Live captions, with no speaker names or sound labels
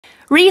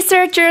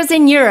Researchers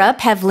in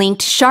Europe have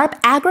linked sharp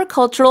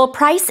agricultural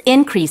price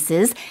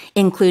increases,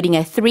 including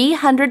a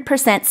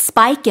 300%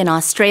 spike in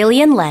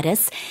Australian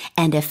lettuce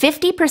and a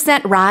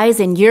 50% rise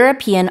in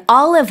European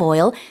olive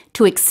oil,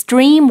 to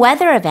extreme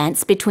weather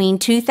events between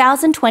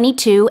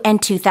 2022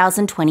 and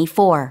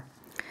 2024.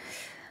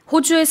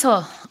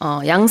 호주에서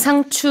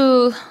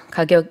양상추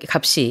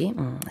값이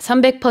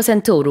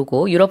 300%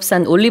 오르고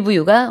유럽산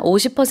올리브유가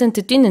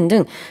 50% 뛰는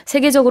등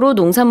세계적으로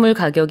농산물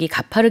가격이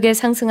가파르게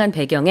상승한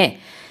배경에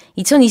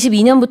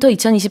 2022년부터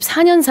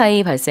 2024년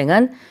사이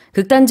발생한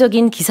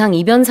극단적인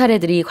기상이변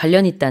사례들이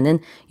관련 있다는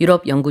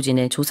유럽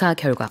연구진의 조사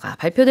결과가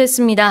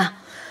발표됐습니다.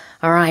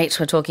 All right,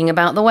 we're talking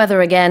about the weather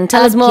again.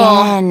 Tell us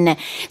more.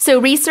 So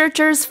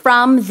researchers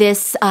from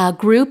this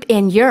group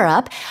in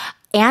Europe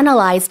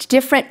analyzed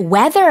different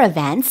weather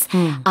events,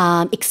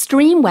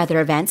 extreme weather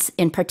events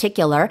in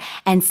particular,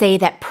 and say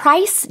that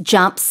price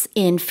jumps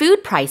in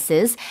food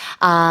prices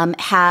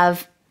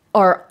have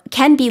or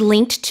can be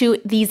linked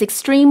to these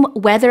extreme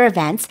weather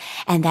events,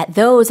 and that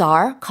those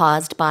are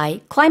caused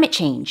by climate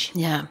change.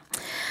 Yeah.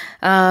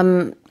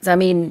 I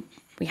mean,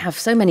 we have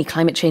so many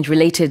climate change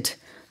related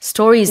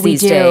stories these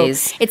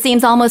days. It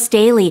seems almost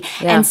daily.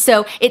 Yeah. And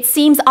so it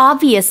seems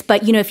obvious,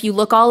 but you know, if you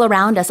look all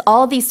around us,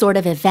 all these sort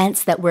of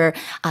events that we're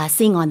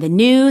seeing on the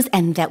news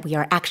and that we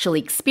are actually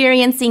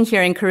experiencing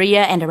here in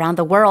Korea and around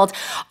the world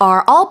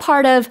are all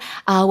part of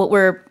what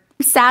we're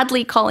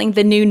sadly calling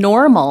the new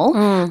normal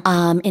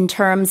in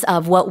terms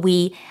of what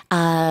we,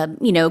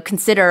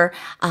 consider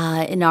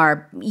in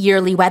our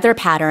yearly weather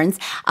patterns.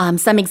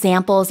 Some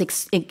examples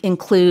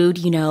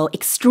include,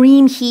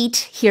 extreme heat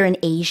here in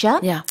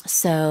Asia. Yeah.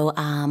 So,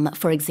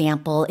 for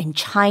example, in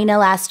China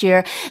last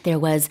year, there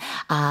was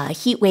a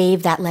heat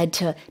wave that led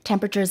to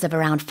temperatures of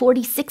around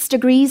 46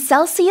 degrees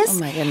Celsius. Oh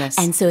my goodness.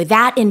 And so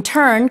that in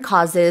turn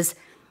causes,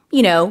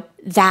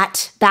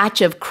 that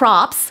batch of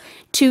crops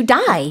to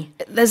die.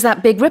 There's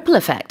that big ripple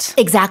effect.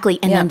 Exactly.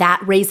 And then that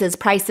raises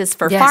prices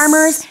for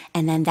farmers,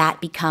 and then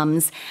that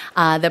becomes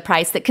the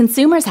price that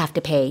consumers have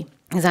to pay.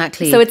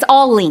 Exactly. So it's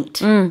all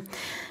linked.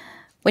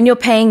 When you're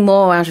paying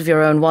more out of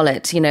your own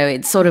wallet,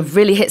 it sort of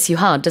really hits you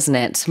hard, doesn't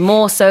it?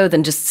 More so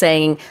than just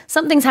saying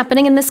something's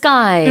happening in the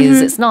skies.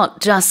 It's not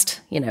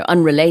just,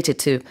 unrelated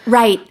to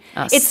Right.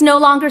 us. It's no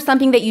longer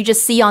something that you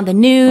just see on the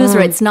news, or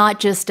it's not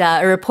just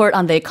a report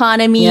on the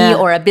economy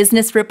or a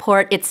business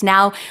report. It's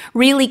now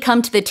really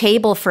come to the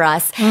table for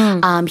us.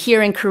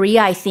 Here in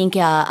Korea, I think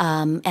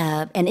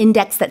an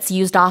index that's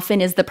used often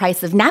is the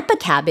price of Napa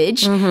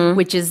cabbage,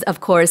 which is,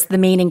 of course, the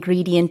main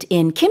ingredient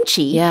in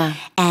kimchi. Yeah.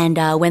 And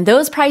when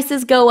those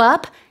prices go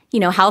up,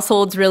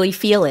 households really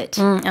feel it.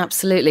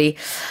 Absolutely.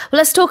 Well,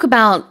 let's talk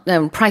about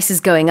prices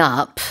going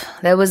up.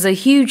 There was a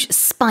huge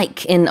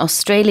spike in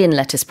Australian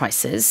lettuce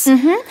prices.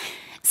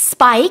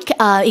 Spike,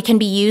 it can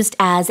be used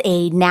as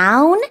a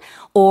noun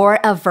or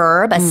a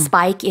verb. A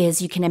spike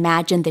is, you can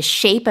imagine the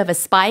shape of a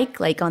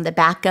spike, like on the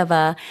back of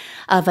a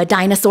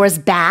dinosaur's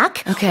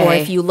back. Okay. Or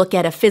if you look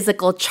at a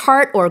physical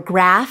chart or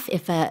graph,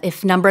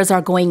 if numbers are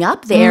going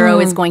up, the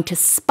arrow is going to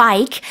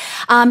spike.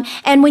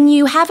 And when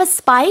you have a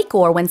spike,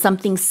 or when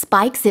something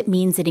spikes, it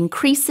means it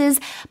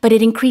increases, but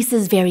it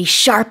increases very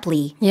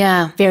sharply.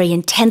 Yeah. Very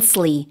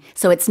intensely.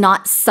 So it's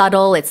not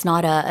subtle. It's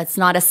not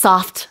a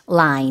soft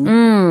line.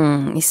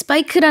 이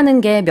스파이크라는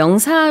게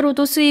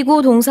명사로도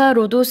쓰이고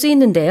동사로도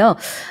쓰이는데요.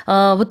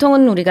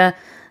 보통은 우리가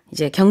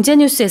이제 경제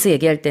뉴스에서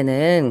얘기할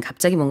때는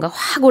갑자기 뭔가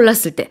확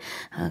올랐을 때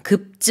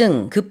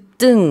급증,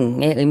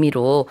 급등의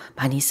의미로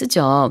많이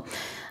쓰죠.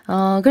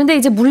 그런데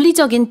이제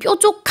물리적인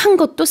뾰족한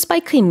것도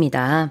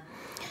스파이크입니다.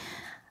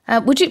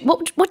 What do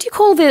you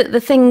call the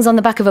things on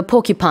the back of a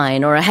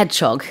porcupine or a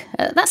hedgehog?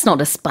 That's not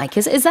a spike,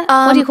 is that?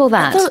 What do you call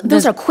that?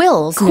 Those are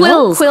quills.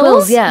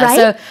 Quills, yeah.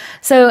 Right?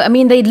 So I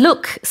mean, they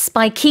look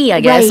spiky,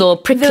 I guess, or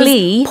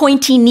prickly. Those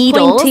pointy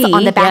needles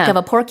on the back of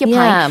a porcupine.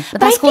 Yeah,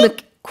 but that's called a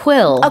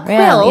quill. A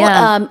quill,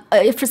 Yeah.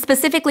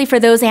 Specifically for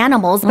those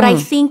animals. But I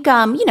think,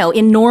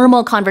 in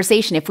normal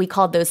conversation, if we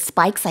called those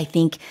spikes, I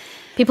think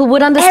people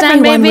would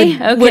understand.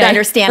 Everyone would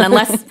understand,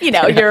 unless,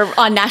 you're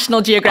on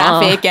National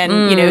Geographic and,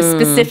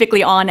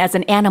 specifically on as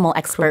an animal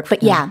expert.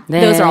 But yeah,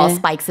 those are all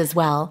spikes as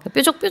well.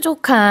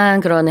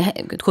 뾰족뾰족한 그런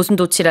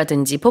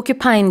고슴도치라든지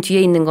포큐파인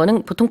뒤에 있는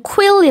거는 보통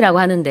quill이라고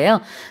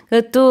하는데요.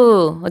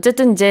 그것도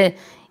어쨌든 이제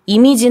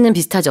이미지는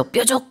비슷하죠.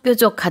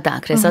 뾰족뾰족하다.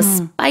 그래서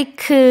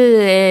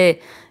스파이크의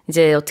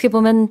이제 어떻게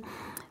보면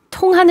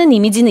통하는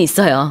이미지는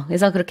있어요.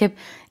 그래서 그렇게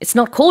it's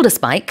not called a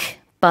spike.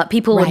 But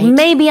people would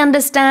maybe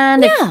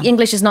understand if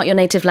English is not your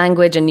native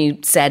language and you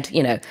said,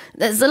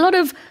 there's a lot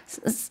of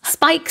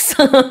spikes.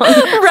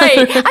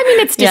 Right. I mean,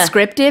 it's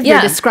descriptive. You're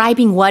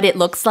describing what it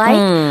looks like.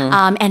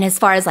 And as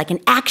far as like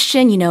an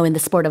action, in the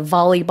sport of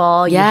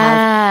volleyball, you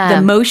have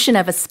the motion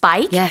of a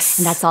spike. Yes.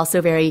 And that's also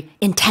very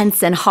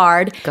intense and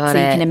hard. Got so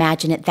it. you can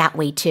imagine it that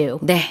way too.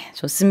 네,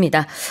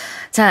 좋습니다.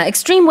 자,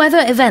 extreme weather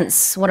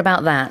events. What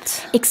about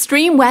that?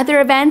 Extreme weather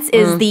events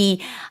is the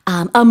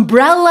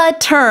umbrella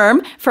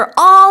term for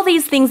all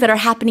these things that are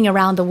happening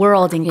around the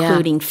world,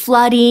 including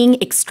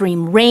flooding,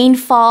 extreme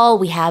rainfall.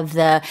 We have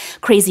the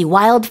crazy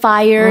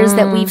wildfires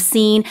that we've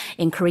seen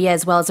in Korea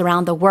as well as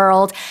around the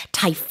world,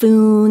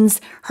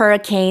 typhoons,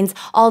 hurricanes,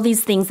 all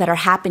these things that are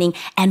happening.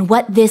 And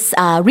what this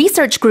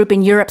research group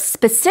in Europe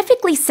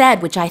specifically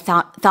said, which I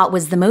thought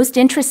was the most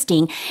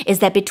interesting, is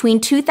that between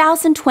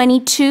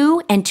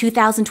 2022 and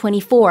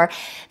 2024,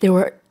 there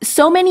were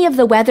so many of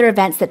the weather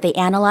events that they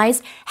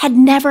analyzed had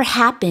never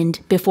happened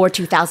before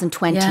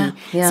 2020.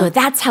 So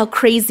that's how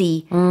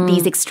crazy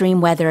these extreme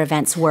weather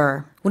events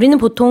were. 우리는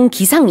보통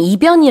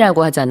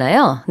기상이변이라고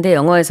하잖아요. 근데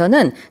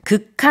영어에서는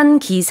극한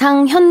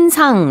기상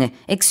현상,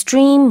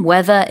 extreme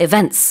weather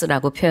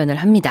events라고 표현을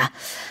합니다.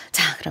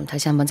 자, 그럼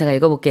다시 한번 제가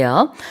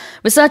읽어볼게요.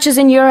 Researchers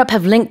in Europe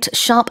have linked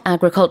sharp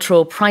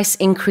agricultural price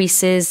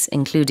increases,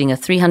 including a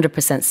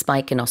 300%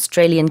 spike in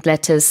Australian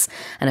lettuce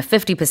and a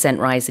 50%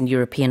 rise in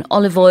European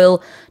olive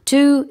oil,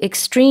 to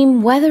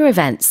extreme weather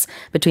events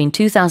between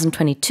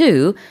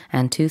 2022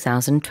 and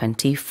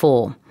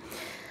 2024.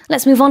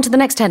 Let's move on to the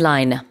next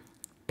headline.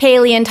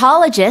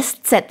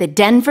 Paleontologists at the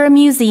Denver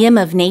Museum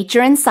of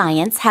Nature and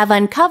Science have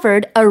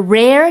uncovered a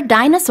rare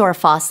dinosaur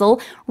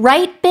fossil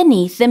right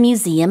beneath the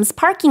museum's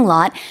parking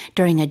lot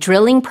during a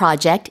drilling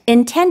project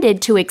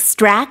intended to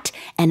extract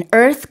an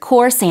Earth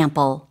core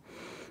sample.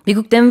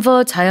 미국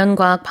덴버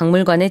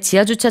자연과학박물관의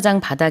지하주차장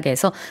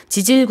바닥에서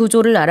지질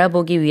구조를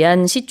알아보기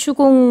위한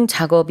시추공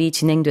작업이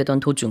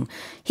진행되던 도중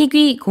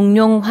희귀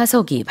공룡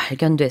화석이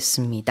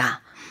발견됐습니다.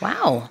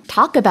 Wow.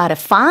 Talk about a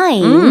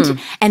find,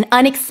 an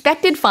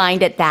unexpected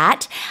find at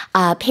that.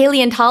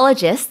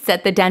 Paleontologists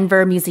at the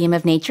Denver Museum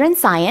of Nature and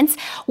Science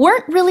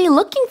weren't really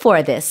looking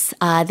for this.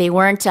 They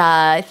weren't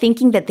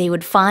thinking that they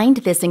would find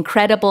this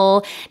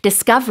incredible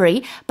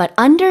discovery, but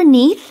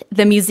underneath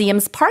the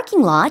museum's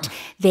parking lot,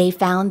 they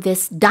found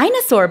this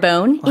dinosaur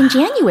bone in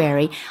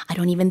January. I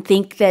don't even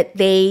think that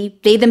they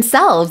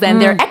themselves and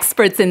they're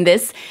experts in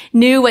this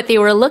knew what they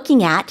were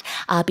looking at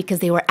because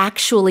they were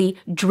actually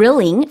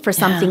drilling for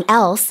something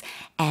else.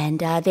 And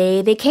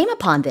they came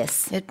upon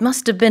this. It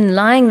must have been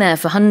lying there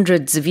for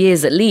hundreds of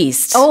years at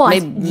least. Oh,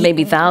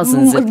 maybe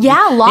thousands. Longer.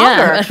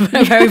 Yeah,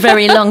 a very,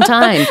 very long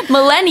time.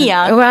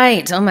 Millennia.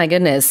 Right. Oh, my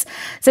goodness.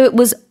 So it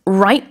was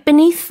right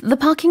beneath the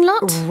parking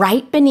lot?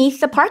 Right beneath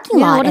the parking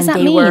lot. What does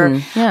that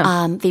mean?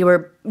 They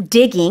were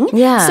digging.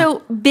 Yeah.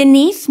 So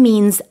beneath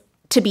means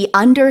to be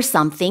under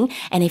something.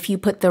 And if you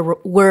put the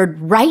word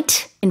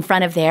right in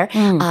front of there,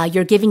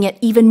 you're giving it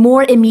even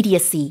more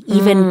immediacy,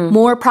 even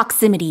more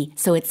proximity.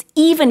 So it's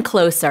even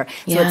closer.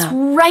 So it's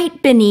right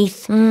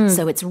beneath.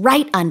 So it's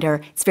right under.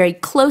 It's very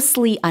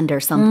closely under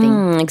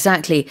something.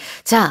 Exactly.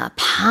 자,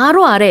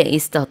 바로 아래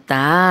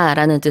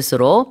있었다라는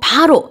뜻으로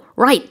바로,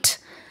 right,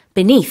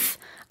 beneath,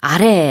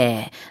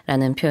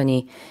 아래라는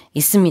표현이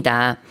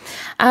있습니다.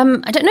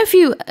 I don't know if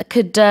you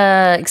could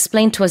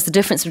explain to us the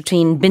difference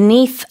between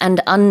beneath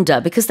and under,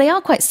 because they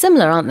are quite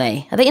similar, aren't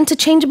they? Are they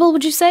interchangeable,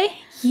 would you say?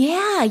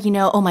 Yeah,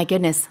 oh my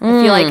goodness.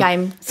 I feel like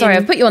I'm... Sorry,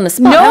 I've put you on the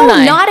spot, No,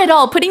 haven't I? not at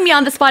all. Putting me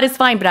on the spot is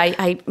fine, but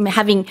I'm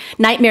having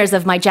nightmares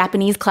of my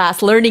Japanese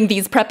class learning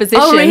these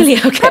prepositions. Oh, really?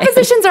 Okay.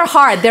 Prepositions are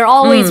hard. They're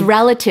always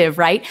relative,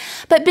 right?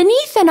 But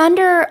beneath and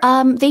under,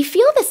 they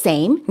feel the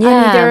same.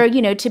 Yeah.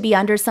 They're, to be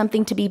under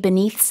something, to be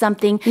beneath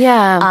something.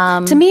 Yeah.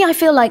 To me, I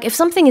feel like if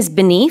something is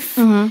beneath,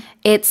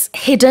 it's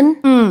hidden,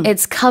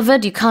 it's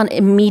covered, you can't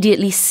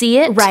immediately see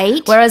it.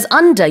 Right. Whereas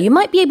under, you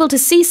might be able to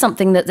see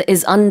something that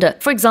is under.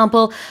 For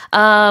example,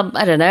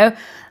 I don't know,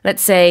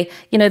 let's say,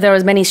 there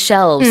are many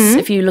shelves.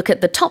 If you look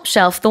at the top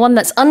shelf, the one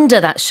that's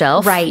under that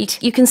shelf,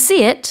 right. you can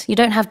see it. You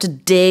don't have to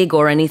dig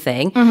or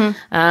anything.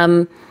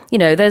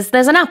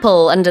 There's an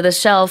apple under the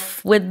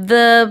shelf with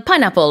the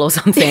pineapple or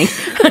something.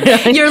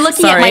 You're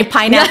looking at my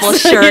pineapple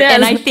shirt,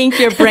 and I think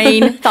your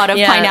brain thought of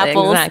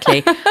pineapples.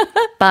 Exactly.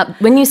 But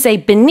when you say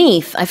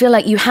beneath, I feel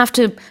like you have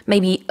to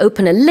maybe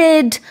open a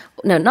lid.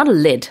 No, not a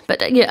lid, but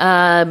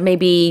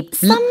maybe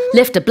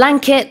lift a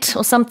blanket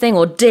or something,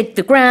 or dig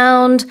the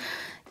ground.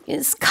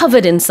 It's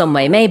covered in some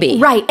way, maybe.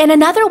 Right. And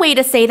another way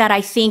to say that,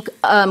 I think,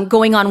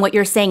 going on what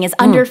you're saying, is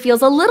under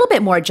feels a little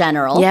bit more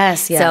general.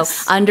 Yes. So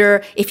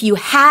under, if you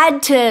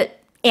had to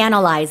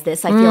analyze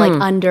this, I feel like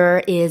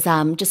under is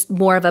just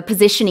more of a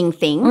positioning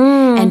thing.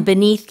 And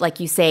beneath, like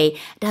you say,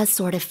 does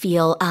sort of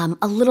feel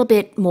a little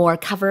bit more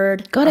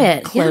covered. Got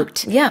it.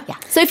 Cloaked. Yeah.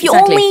 So if you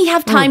only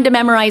have time to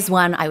memorize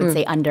one, I would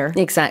say under.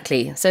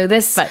 Exactly. So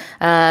this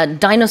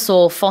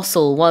dinosaur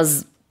fossil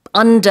was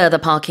under the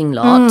parking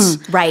lot.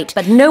 Right.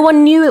 But no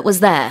one knew it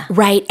was there.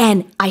 Right.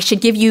 And I should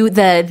give you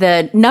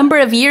the number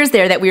of years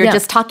there that we were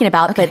just talking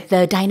about, but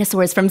the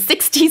dinosaur is from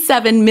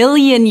 67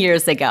 million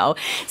years ago.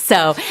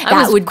 So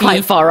that would be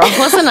quite far off,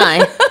 wasn't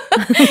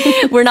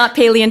I? We're not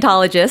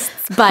paleontologists,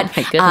 but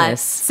my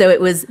goodness. So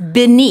it was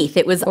beneath.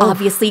 It was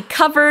obviously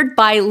covered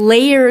by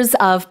layers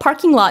of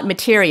parking lot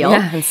material.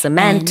 Yeah, and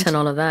cement and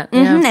all of that.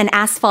 And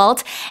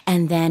asphalt.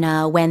 And then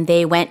when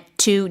they went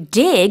to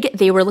dig,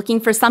 they were looking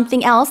for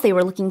something else. They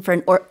were looking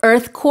looking for an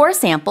earth core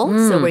sample,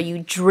 so where you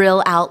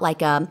drill out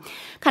like a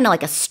kind of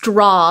like a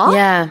straw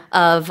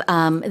of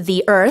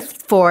the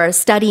earth for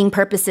studying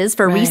purposes,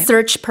 for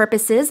research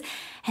purposes,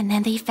 and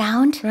then they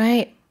found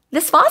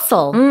this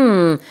fossil.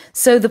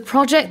 So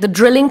the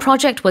drilling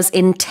project was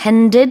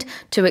intended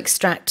to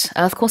extract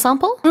earth core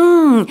sample?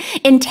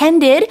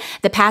 Intended,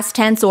 the past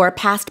tense or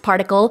past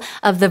particle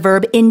of the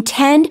verb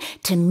intend,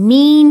 to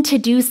mean to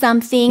do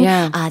something.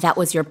 That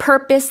was your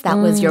purpose. That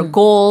was your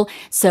goal.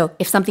 So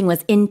if something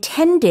was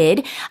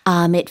intended,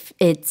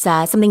 it's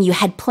something you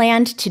had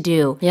planned to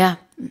do.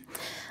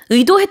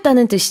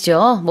 의도했다는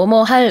뜻이죠.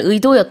 뭐뭐 할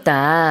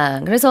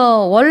의도였다.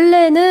 그래서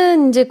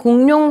원래는 이제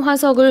공룡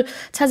화석을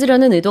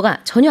찾으려는 의도가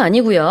전혀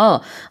아니고요.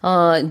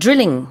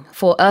 drilling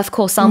for earth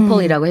core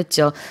sample이라고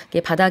했죠.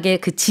 이게 바닥의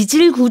그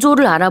지질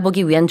구조를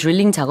알아보기 위한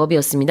드릴링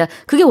작업이었습니다.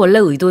 그게 원래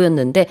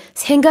의도였는데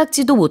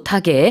생각지도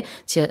못하게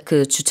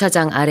그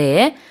주차장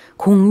아래에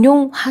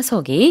공룡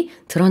화석이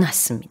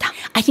드러났습니다.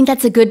 I think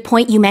that's a good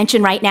point you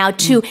mentioned right now.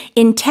 To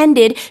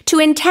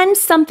intend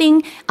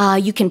something,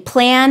 you can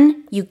plan.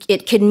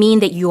 It could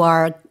mean that you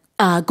are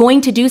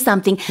going to do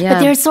something, but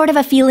there's sort of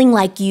a feeling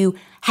like you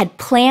had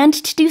planned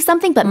to do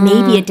something, but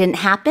maybe it didn't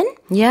happen.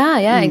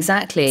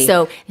 Exactly.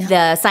 So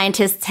the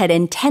scientists had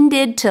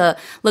intended to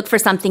look for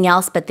something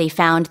else, but they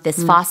found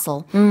this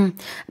fossil.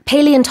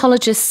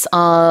 Paleontologists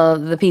are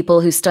the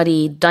people who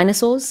study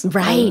dinosaurs.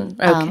 Right.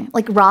 Okay.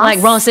 Like Ross.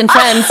 Like Ross in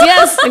Friends.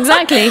 Yes,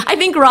 exactly. I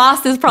think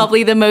Ross is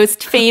probably the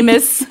most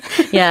famous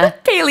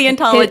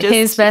paleontologist.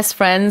 His best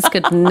friends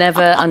could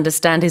never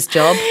understand his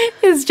job.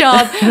 His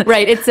job.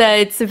 Right. It's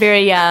a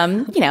very,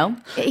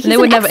 he's they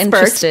were never expert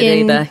interested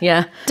in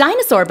either.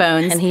 dinosaur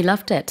bones. And he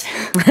loved it.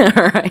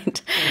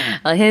 Right.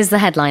 Well, here's the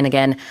headline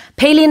again.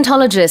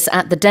 Paleontologists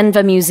at the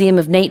Denver Museum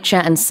of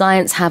Nature and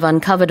Science have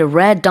uncovered a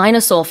rare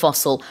dinosaur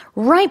fossil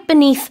right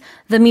beneath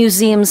the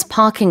museum's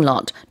parking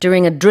lot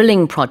during a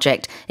drilling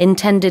project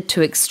intended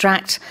to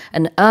extract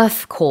an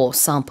earth core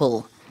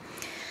sample.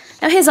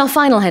 Now here's our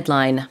final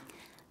headline.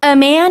 A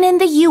man in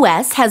the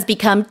U.S. has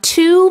become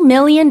 $2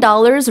 million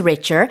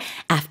richer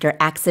after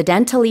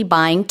accidentally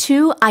buying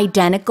two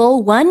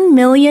identical $1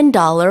 million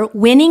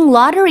winning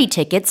lottery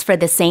tickets for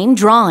the same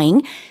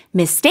drawing,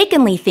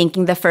 mistakenly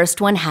thinking the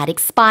first one had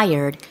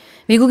expired.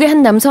 미국의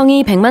한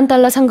남성이 100만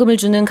달러 상금을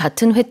주는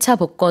같은 회차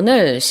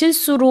복권을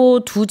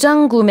실수로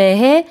 2장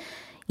구매해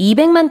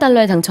 200만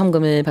달러의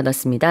당첨금을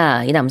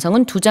받았습니다. 이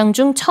남성은 2장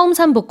중 처음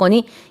산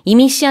복권이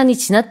이미 시한이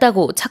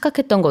지났다고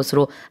착각했던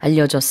것으로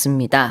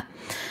알려졌습니다.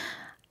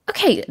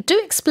 Okay, do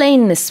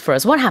explain this for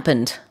us. What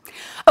happened?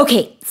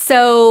 Okay,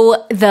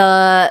 so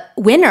the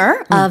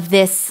winner of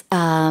this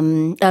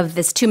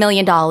 $2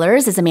 million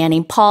is a man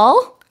named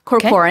Paul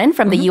Corcoran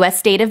from the U.S.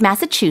 state of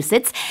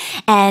Massachusetts.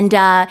 And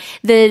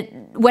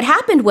what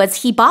happened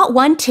was he bought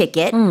one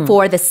ticket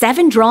for the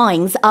 7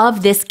 drawings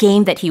of this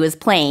game that he was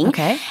playing.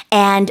 Okay.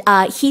 And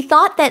he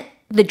thought that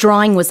the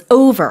drawing was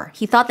over.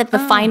 He thought that the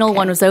final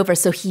one was over,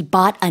 so he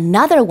bought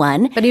another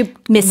one, but he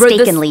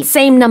mistakenly. Wrote the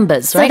same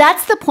numbers, right? So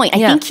that's the point. I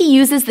think he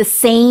uses the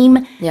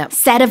same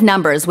set of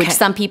numbers, which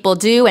some people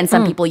do, and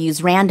some people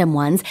use random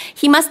ones.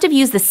 He must have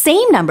used the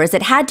same numbers.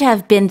 It had to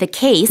have been the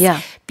case,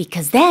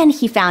 because then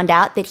he found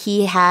out that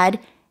he had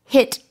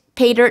hit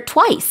pay dirt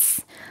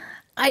twice.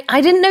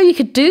 I didn't know you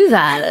could do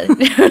that.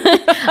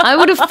 I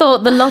would have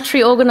thought the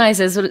lottery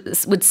organizers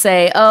would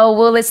say, oh,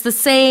 well, it's the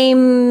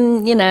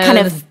same, kind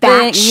of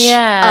batch.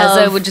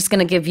 So we're just going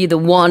to give you the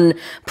one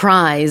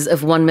prize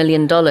of $1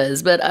 million.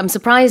 But I'm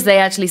surprised they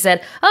actually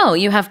said, oh,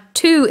 you have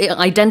 2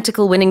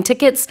 identical winning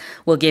tickets.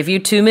 We'll give you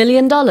 $2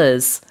 million.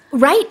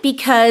 Right,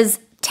 because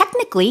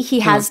technically he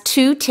has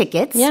 2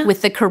 tickets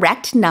with the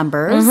correct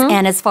numbers.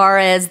 And as far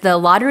as the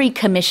lottery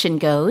commission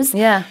goes,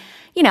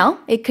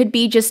 it could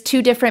be just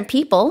 2 different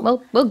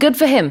people. Well, good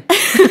for him.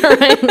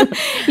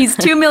 He's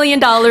 $2 million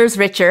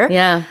richer.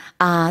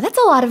 That's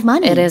a lot of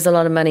money. It is a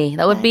lot of money.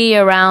 That would be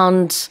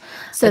around,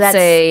 so let's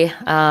say,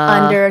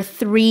 under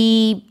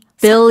 3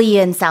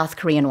 billion South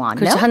Korean won.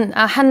 그렇죠. No?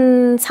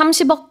 한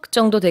 30억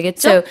정도 되겠죠?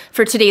 So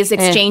for today's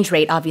exchange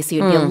rate, obviously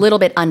it would be a little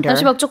bit under.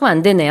 30억 조금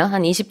안 되네요.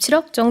 한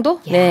 27억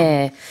정도?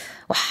 네.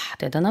 와,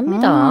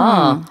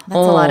 대단합니다.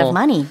 That's a lot of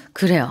money.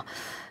 그래요.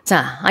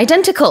 자,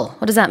 identical.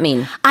 What does that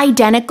mean?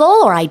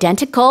 Identical or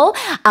identical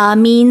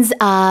means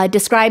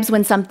describes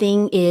when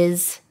something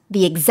is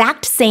the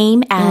exact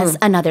same as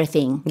another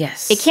thing.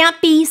 Yes. It can't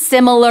be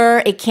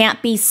similar. It can't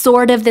be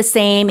sort of the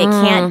same. It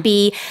can't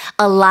be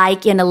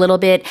alike in a little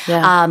bit.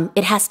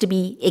 It has to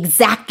be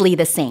exactly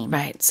the same.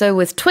 Right. So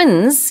with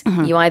twins,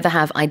 you either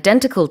have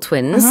identical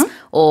twins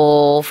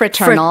or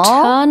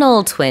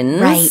fraternal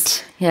twins.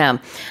 Right. Yeah.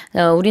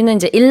 우리는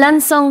이제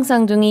일란성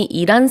쌍둥이,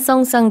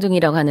 이란성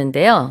쌍둥이라고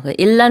하는데요.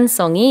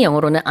 일란성이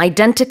영어로는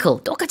identical,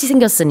 똑같이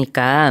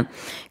생겼으니까.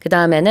 그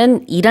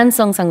다음에는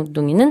이란성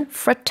쌍둥이는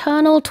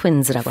fraternal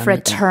twins라고 합니다.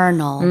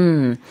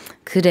 Fraternal.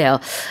 그래요.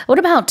 What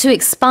about to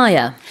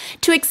expire?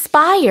 To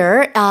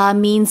expire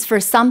means for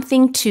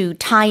something to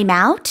time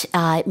out.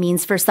 It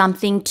means for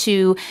something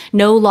to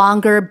no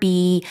longer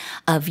be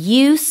of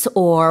use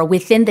or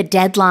within the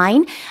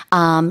deadline.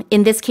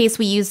 In this case,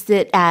 we used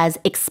it as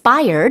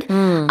expired.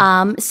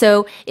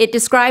 So it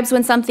describes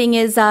when something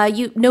is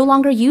no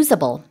longer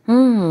usable.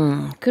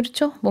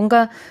 그렇죠.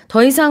 뭔가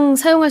더 이상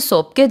사용할 수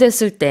없게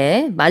됐을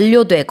때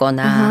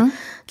만료되거나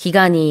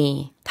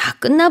기간이 다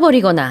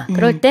끝나버리거나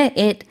그럴 때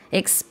it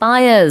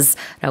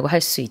expires라고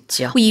할 수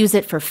있죠. We use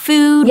it for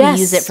food, Yes.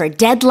 we use it for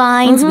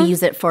deadlines, we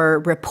use it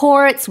for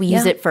reports, we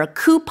use Yeah. it for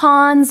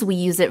coupons, we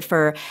use it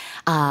for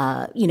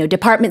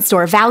department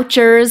store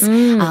vouchers.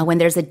 When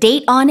there's a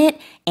date on it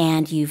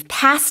and you've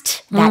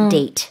passed that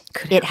date,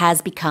 it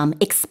has become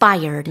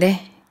expired.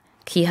 네,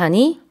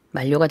 기한이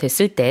만료가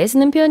됐을 때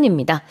쓰는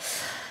표현입니다.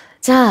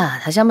 자,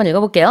 다시 한번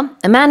읽어볼게요.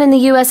 A man in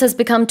the US has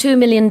become $2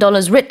 million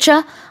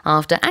richer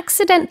after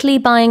accidentally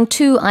buying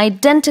two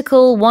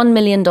identical $1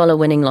 million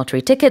winning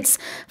lottery tickets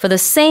for the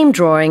same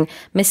drawing,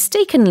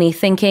 mistakenly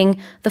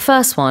thinking the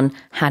first one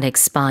had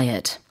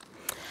expired.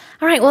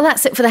 All right, well,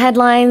 that's it for the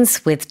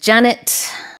headlines with Janet.